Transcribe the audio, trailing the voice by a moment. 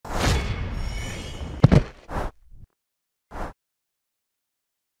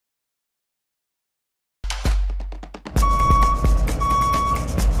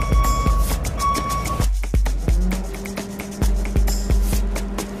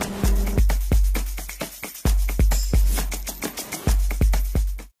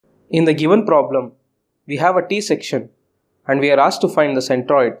In the given problem, we have a T section and we are asked to find the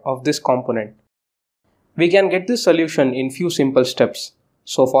centroid of this component. We can get this solution in few simple steps,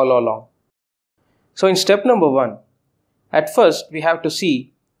 so follow along. So in step number 1, at first we have to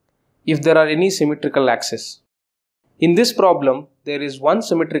see if there are any symmetrical axes. In this problem, there is one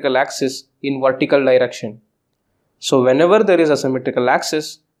symmetrical axis in vertical direction. So whenever there is a symmetrical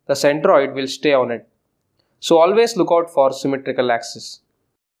axis, the centroid will stay on it. So always look out for symmetrical axis.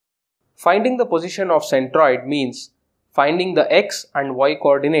 Finding the position of centroid means finding the x and y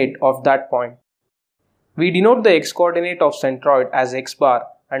coordinate of that point. We denote the x coordinate of centroid as x bar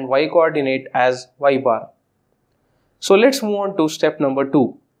and y coordinate as y bar. So let's move on to step number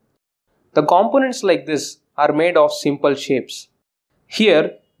 2. The components like this are made of simple shapes.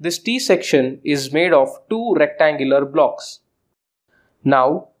 Here, this T section is made of two rectangular blocks.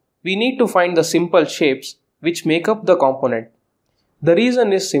 Now, we need to find the simple shapes which make up the component. The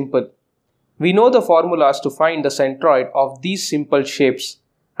reason is simple. We know the formulas to find the centroid of these simple shapes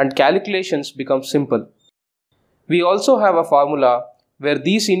and calculations become simple. We also have a formula where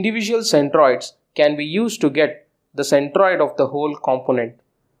these individual centroids can be used to get the centroid of the whole component.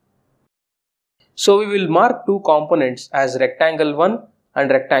 So we will mark two components as rectangle 1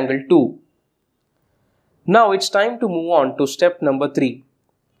 and rectangle 2. Now it's time to move on to step number 3.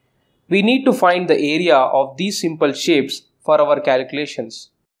 We need to find the area of these simple shapes for our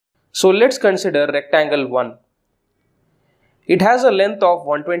calculations. So let's consider rectangle 1. It has a length of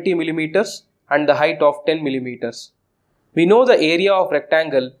 120 mm and the height of 10 mm. We know the area of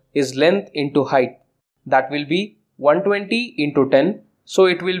rectangle is length into height. That will be 120 into 10. So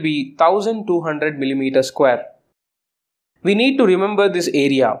it will be 1200 mm square. We need to remember this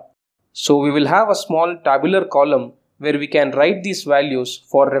area. So we will have a small tabular column where we can write these values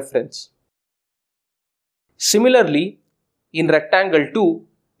for reference. Similarly, in rectangle 2,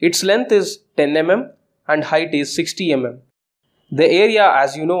 its length is 10 mm and height is 60 mm. The area,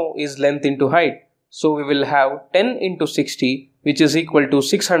 as you know, is length into height. So we will have 10 into 60, which is equal to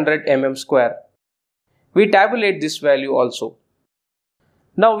 600 mm square. We tabulate this value also.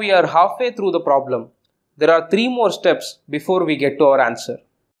 Now we are halfway through the problem. There are 3 more steps before we get to our answer.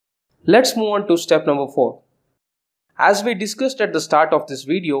 Let's move on to step number 4. As we discussed at the start of this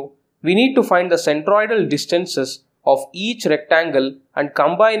video, we need to find the centroidal distances of each rectangle and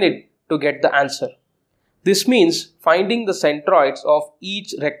combine it to get the answer. This means finding the centroids of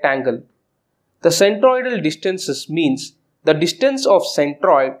each rectangle. The centroidal distances means the distance of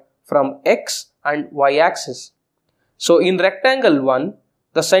centroid from x and y axis. So in rectangle 1,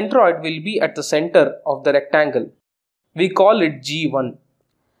 the centroid will be at the center of the rectangle. We call it G1.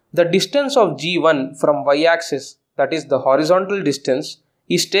 The distance of G1 from y-axis, that is the horizontal distance,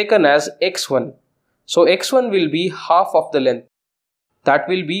 is taken as x1. So x1 will be half of the length. That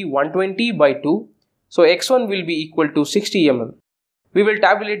will be 120 by 2. So x1 will be equal to 60 mm. We will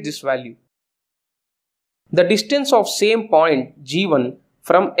tabulate this value. The distance of same point G1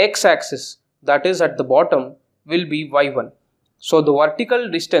 from x-axis, that is at the bottom, will be y1. So the vertical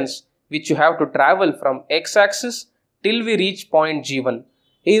distance which you have to travel from x-axis till we reach point G1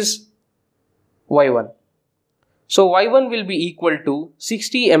 is y1. So y1 will be equal to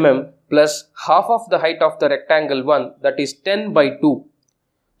 60 mm plus half of the height of the rectangle 1, that is 10 by 2.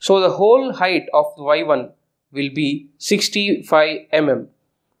 So the whole height of y1 will be 65 mm.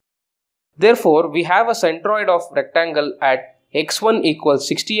 Therefore, we have a centroid of rectangle at x1 equals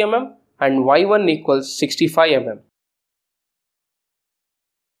 60 mm and y1 equals 65 mm.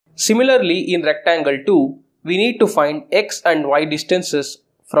 Similarly, in rectangle 2, we need to find x and y distances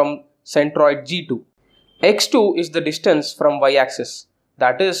from centroid G2. x2 is the distance from y-axis,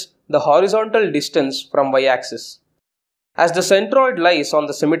 that is, the horizontal distance from y-axis. As the centroid lies on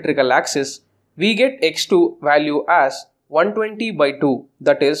the symmetrical axis, we get x2 value as 120 by 2,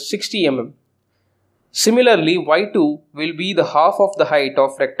 that is 60 mm. Similarly, y2 will be the half of the height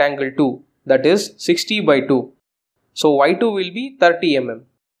of rectangle 2, that is 60 by 2. So y2 will be 30 mm.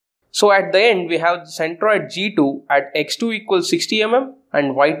 So at the end, we have the centroid G2 at x2 equals 60 mm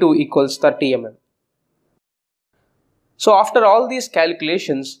and y2 equals 30 mm. So after all these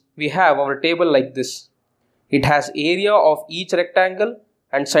calculations, we have our table like this. It has area of each rectangle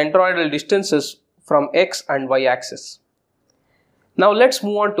and centroidal distances from x and y axis. Now let's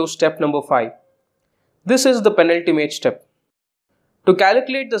move on to step number 5. This is the penultimate step. To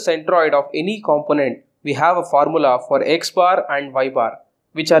calculate the centroid of any component, we have a formula for x bar and y bar,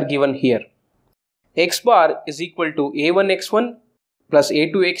 which are given here. X bar is equal to a1x1 plus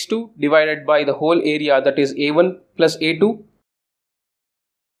a2x2 divided by the whole area, that is a1 plus a2.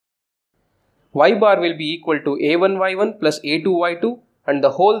 Y bar will be equal to a1y1 plus a2y2 and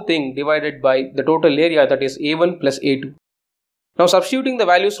the whole thing divided by the total area, that is A1 plus A2. Now substituting the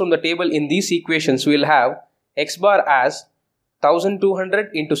values from the table in these equations, we will have x bar as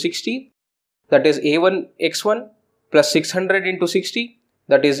 1200 into 60, that is A1 x1, plus 600 into 60,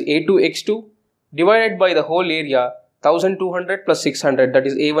 that is A2 x2, divided by the whole area 1200 plus 600, that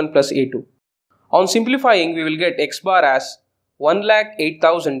is A1 plus A2. On simplifying, we will get x bar as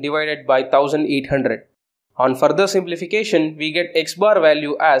 1,08,000 divided by 1800. On further simplification, we get x bar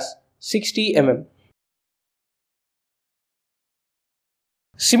value as 60 mm.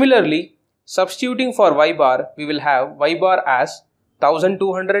 Similarly, substituting for y bar, we will have y bar as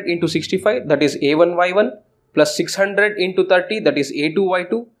 1200 into 65, that is A1y1, plus 600 into 30, that is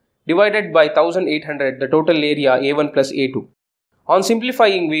A2y2, divided by 1800, the total area A1 plus A2. On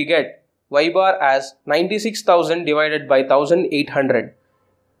simplifying, we get y bar as 96,000 divided by 1800,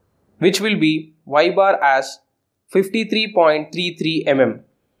 which will be y bar as 53.33 mm.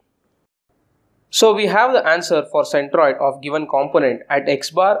 So we have the answer for centroid of given component at x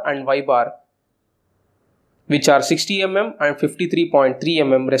bar and y bar, which are 60 mm and 53.3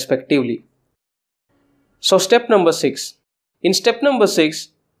 mm respectively. So step number 6. In step number 6,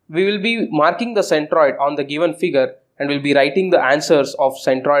 we will be marking the centroid on the given figure and will be writing the answers of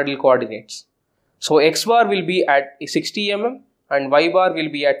centroidal coordinates. So x bar will be at 60 mm and y bar will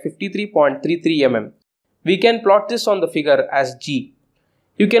be at 53.33 mm. We can plot this on the figure as G.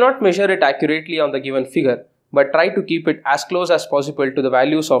 You cannot measure it accurately on the given figure, but try to keep it as close as possible to the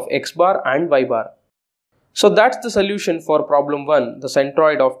values of x bar and y bar. So that's the solution for problem 1, the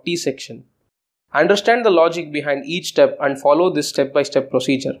centroid of T section. Understand the logic behind each step and follow this step-by-step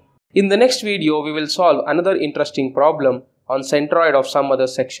procedure. In the next video, we will solve another interesting problem on centroid of some other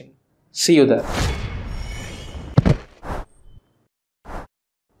section. See you there.